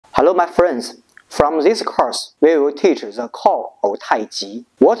Hello my friends, from this course we will teach the core of Tai Chi.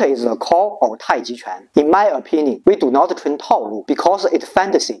 What is the core of Taijiquan? In my opinion, we do not train Taolu because it's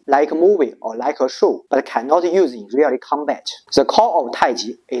fantasy, like a movie or like a show, but cannot use in real combat. The core of Tai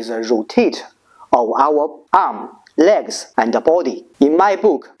Chi is a rotate of our arm, legs, and body. In my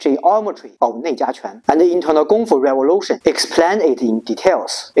book, Geometry of Taijiquan and Internal功夫Revolution, explain it in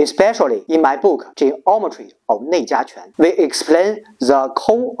details. Especially in my book, Geometry of Taijiquan, we explain the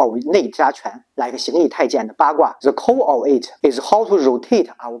core of Taijiquan, like xingyi, taiji, and bagua. The core of it is how to rotate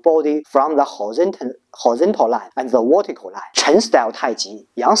our body from the horizontal line and the vertical line. Chen style Taiji,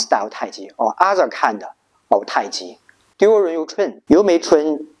 Yang style Taiji, or other kind of Taiji. During you train, you may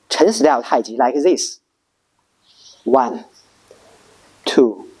train Chen style Taiji like this. 1,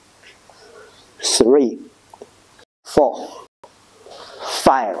 2, 3, 4,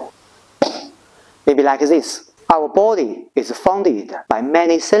 5. Maybe like this. Our body is founded by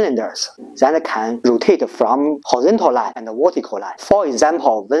many cylinders that can rotate from horizontal line and vertical line. For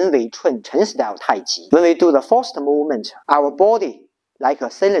example, when we train Chen style Tai Chi, when we do the first movement, our body, like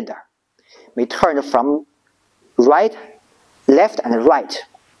a cylinder, we turn from right, left, and right.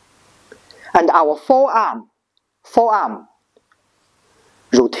 And our forearm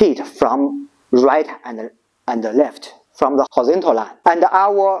rotate from right and left from the horizontal line, and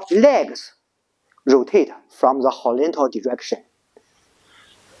our legs rotate from the horizontal direction.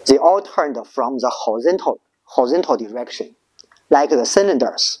 They all turned from the horizontal direction, like the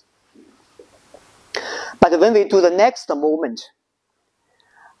cylinders. But when we do the next movement,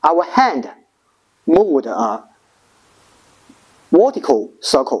 our hand moved a vertical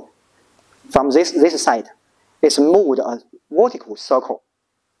circle from this side. It's moved a vertical circle.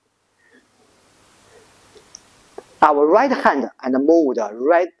 Our right hand and moved a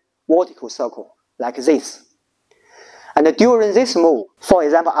right vertical circle like this. And during this move, for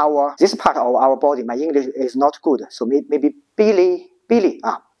example, this part of our body, my English is not good, so maybe Billy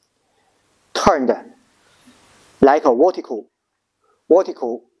turned like a vertical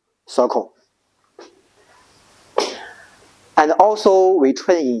circle. And also we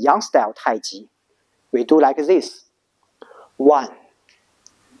train in Yang style Tai Chi. We do like this. 1.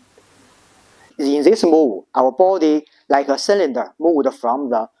 In this move, our body, like a cylinder, moved from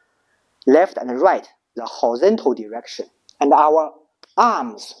the left and right, the horizontal direction. And our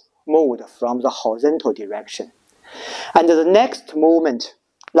arms moved from the horizontal direction. And the next movement,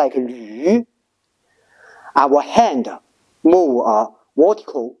 like Yu, our hand moved a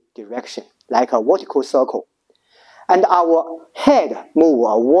vertical direction, like a vertical circle. And our head moved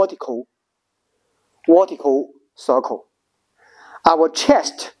a vertical circle. Our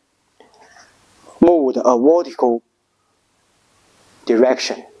chest moved a vertical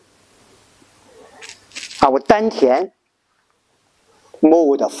direction. Our dantian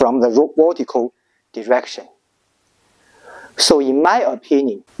moved from the vertical direction. So in my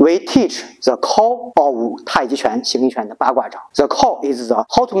opinion, we teach the core of Taijiquan, xingyi, and bagua掌. The core is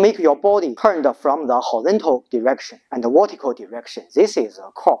how to make your body turn from the horizontal direction and the vertical direction. This is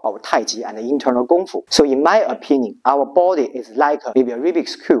the core of Tai Chi and internal功夫. So in my opinion, our body is like maybe a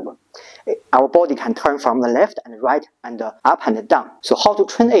Rubik's cube. Our body can turn from the left and right and up and down. So how to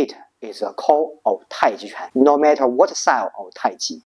train it is the core of Taijiquan, no matter what style of Tai Chi.